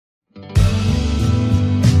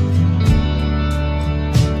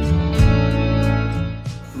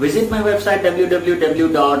Visit my website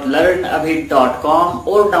www.learnabhi.com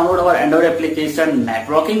or download our Android application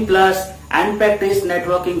Networking Plus and practice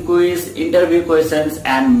networking quiz, interview questions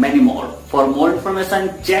and many more. For more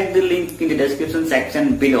information, check the link in the description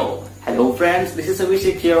section below. Hello friends, this is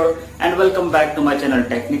Abhishek here and welcome back to my channel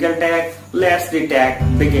Technical Tech. Let's the tech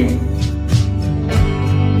begin.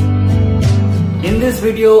 In this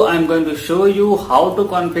video, I am going to show you how to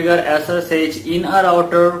configure SSH in a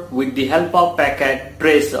router with the help of packet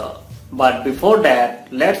tracer. But before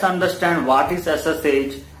that, let's understand what is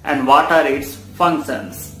SSH and what are its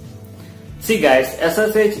functions. See guys,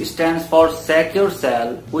 SSH stands for Secure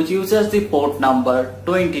Shell, which uses the port number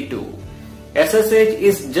 22. SSH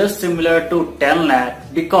is just similar to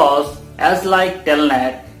Telnet because as like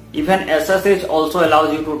Telnet, even SSH also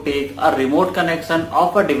allows you to take a remote connection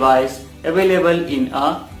of a device available in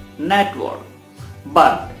a network.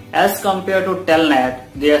 But as compared to Telnet,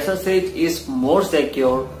 the SSH is more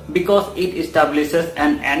secure because it establishes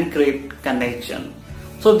an encrypted connection.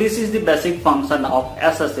 So this is the basic function of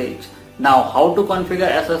SSH. Now how to configure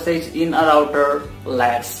SSH in a router?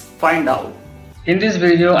 Let's find out. In this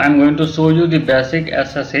video I am going to show you the basic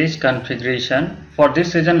SSH configuration. For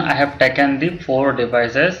this reason I have taken the 4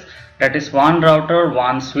 devices, that is one router,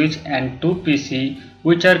 one switch and 2 PC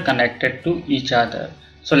which are connected to each other.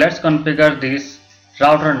 So let's configure this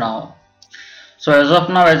router now. So as of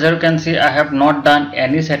now, as you can see, I have not done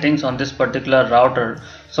any settings on this particular router.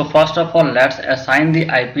 So first of all, let's assign the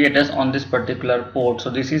IP address on this particular port. So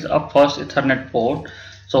this is a first Ethernet port.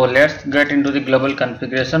 So let's get into the global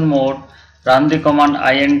configuration mode. Run the command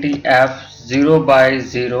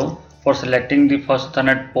intf0x0 for selecting the first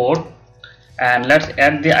Ethernet port. And let's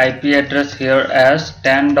add the IP address here as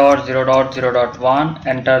 10.0.0.1.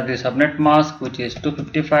 Enter the subnet mask, which is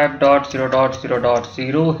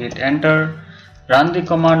 255.0.0.0. Hit enter. Run the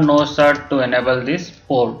command no cert to enable this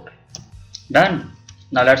port. Done.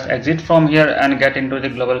 Now let's exit from here and get into the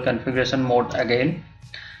global configuration mode again.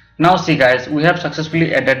 Now see guys, we have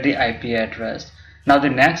successfully added the IP address. Now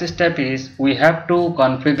the next step is we have to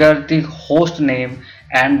configure the host name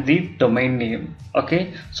and the domain name.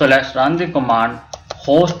 Okay, so let's run the command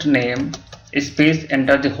host name space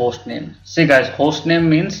enter the host name. See guys, host name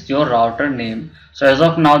means your router name. So as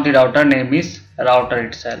of now the router name is router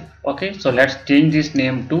itself. Okay, so let's change this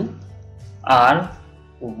name to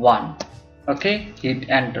R1. Okay, hit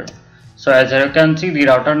enter. So as you can see, the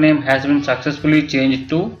router name has been successfully changed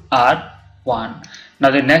to R1.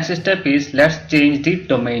 Now the next step is let's change the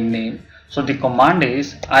domain name. So the command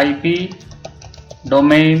is IP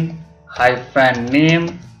domain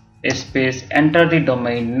 -name space enter the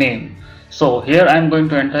domain name. So here I am going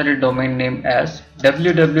to enter the domain name as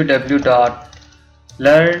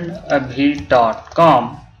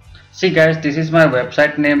www.learnabhi.com. See guys, this is my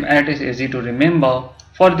website name and it is easy to remember.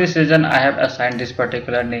 For this reason I have assigned this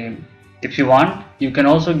particular name. If you want, you can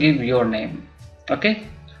also give your name. Okay,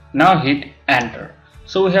 now hit enter.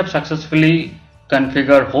 So we have successfully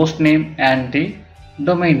configured host name and the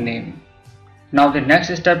domain name. Now the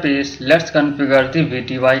next step is let's configure the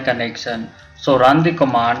VTY connection. So run the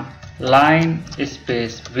command line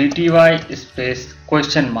space VTY space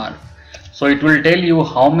question mark. So it will tell you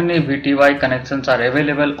how many VTY connections are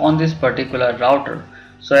available on this particular router.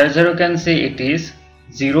 So as you can see, it is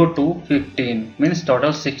 0 to 15, means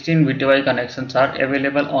total 16 VTY connections are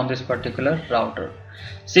available on this particular router.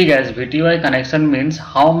 See guys, VTY connection means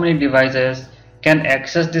how many devices can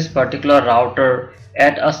access this particular router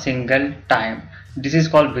at a single time. This is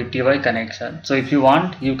called VTY connection. So if you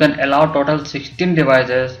want, you can allow total 16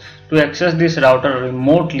 devices to access this router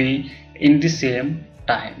remotely in the same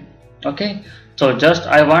time. Okay, so just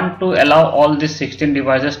I want to allow all these 16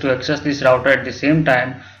 devices to access this router at the same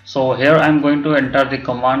time. So here I am going to enter the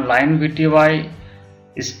command line VTY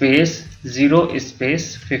space 0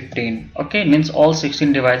 space 15. Okay, means all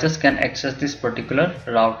 16 devices can access this particular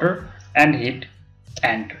router and hit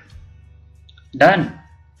enter. Done.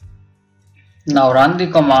 Now run the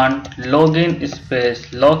command login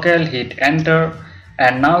space local, hit enter,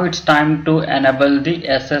 and now it's time to enable the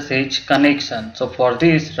SSH connection. So for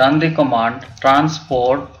this, run the command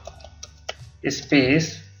transport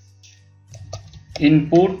space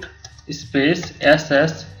input space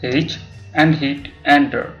SSH and hit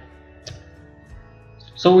enter.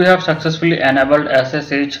 So we have successfully enabled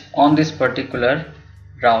SSH on this particular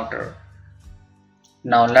router.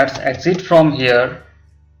 Now let's exit from here.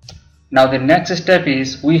 Now the next step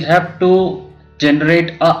is we have to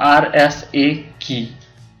generate a RSA key,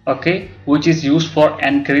 okay, which is used for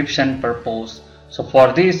encryption purpose. So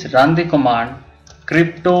for this, run the command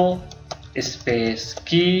crypto space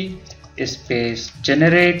key space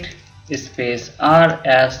generate space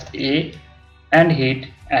RSA and hit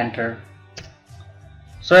enter.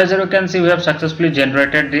 So as you can see, we have successfully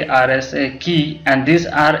generated the RSA key, and this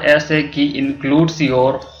RSA key includes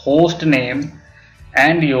your host name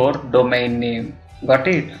and your domain name. Got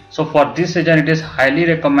it? So for this reason, it is highly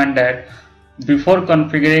recommended before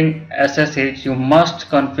configuring SSH, you must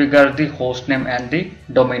configure the host name and the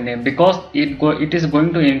domain name, because it is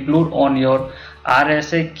going to include on your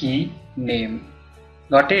RSA key name.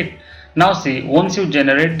 Got it? Now see, once you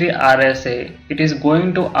generate the RSA, it is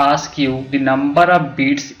going to ask you the number of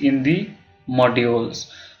bits in the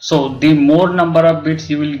modules. So the more number of bits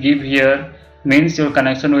you will give here means your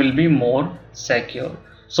connection will be more secure.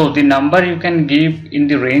 So the number you can give in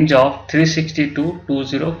the range of 360 to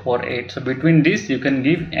 2048. So between this you can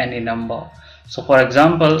give any number. So for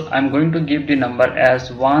example, I'm going to give the number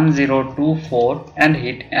as 1024 and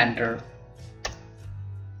hit enter.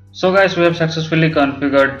 So guys, we have successfully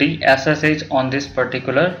configured the SSH on this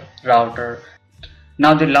particular router.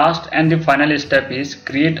 Now the last and the final step is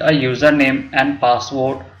create a username and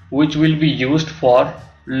password which will be used for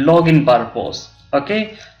login purpose.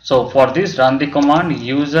 Okay, so for this run the command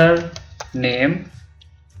username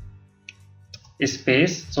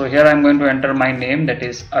space. So here I'm going to enter my name, that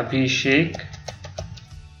is Abhishek,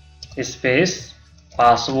 space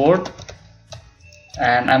password,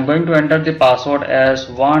 and I'm going to enter the password as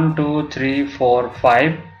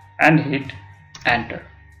 12345 and hit enter.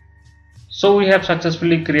 So we have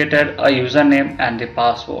successfully created a username and the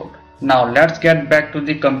password. Now let's get back to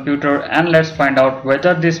the computer and let's find out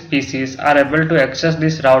whether these PCs are able to access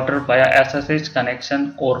this router via SSH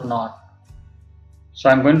connection or not. So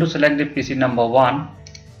I'm going to select the PC number 1.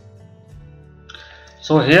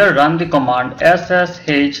 So here run the command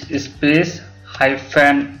SSH space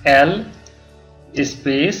 -L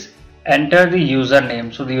space enter the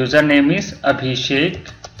username. So the username is Abhishek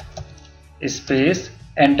space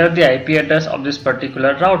enter the IP address of this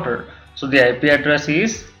particular router. So the IP address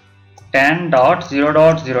is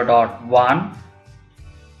 10.0.0.1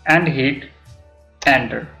 and hit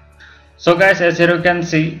enter. So guys, as here you can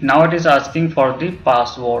see, now it is asking for the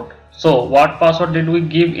password. So what password did we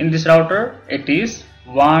give in this router? It is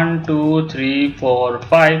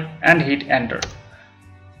 12345 and hit enter.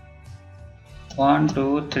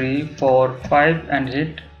 12345 and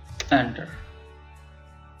hit enter.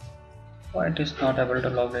 Why it is not able to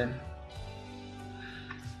log in?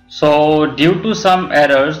 So due to some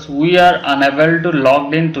errors, we are unable to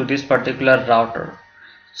log in to this particular router.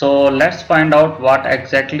 So let's find out what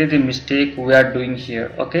exactly the mistake we are doing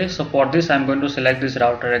here. Okay, so for this I'm going to select this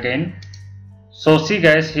router again. So see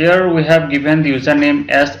guys, here we have given the username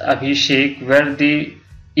as Abhishek where the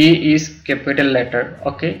A is capital letter.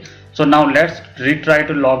 Okay, so now let's retry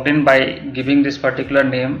to log in by giving this particular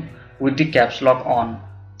name with the caps lock on.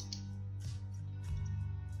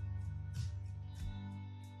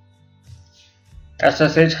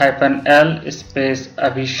 SSH-L space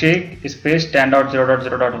Abhishek space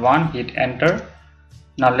 10.0.0.1 hit enter.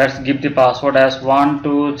 Now let's give the password as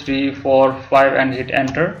 12345 and hit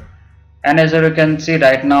enter. And as you can see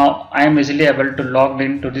right now, I am easily able to log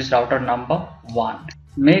in to this router number 1.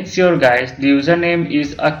 Make sure guys, the username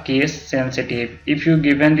is a case sensitive. If you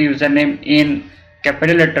given the username in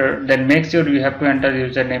capital letter, then make sure you have to enter the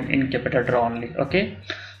username in capital letter only. Okay,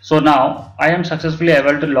 so now I am successfully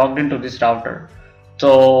able to log into this router.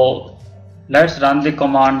 So let's run the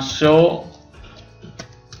command show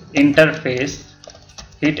interface,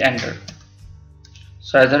 hit enter.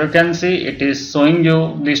 So as you can see, it is showing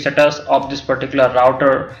you the status of this particular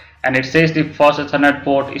router, and it says the first Ethernet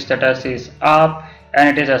port status is up and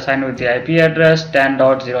it is assigned with the IP address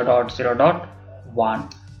 10.0.0.1.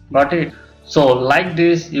 Got it? So like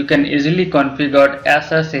this you can easily configure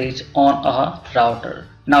SSH on a router.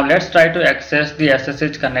 Now let's try to access the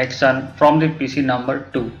SSH connection from the PC number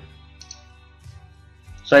 2.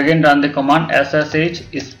 So again run the command SSH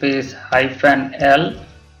space -L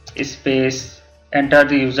space enter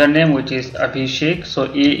the username which is Abhishek. So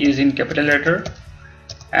A is in capital letter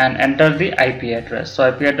and enter the IP address. So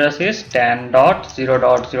IP address is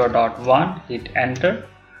 10.0.0.1 hit enter.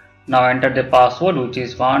 Now enter the password which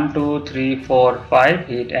is 12345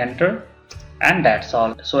 hit enter, and that's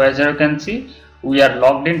all. So as you can see, we are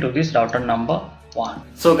logged into this router number 1.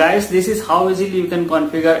 So guys, this is how easily you can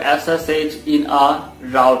configure SSH in a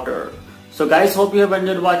router. So guys, hope you have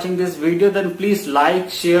enjoyed watching this video. Then please like,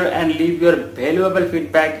 share and leave your valuable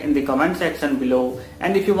feedback in the comment section below.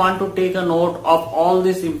 And if you want to take a note of all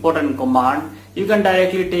this important command, you can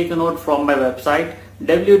directly take a note from my website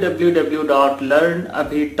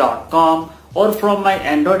www.learnabhi.com or from my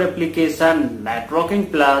Android application Networking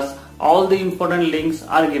Plus All the important links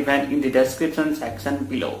are given in the description section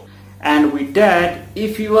below. And with that,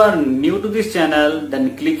 if you are new to this channel,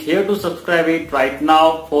 then click here to subscribe it right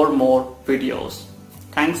now for more videos.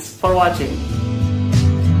 Thanks for watching.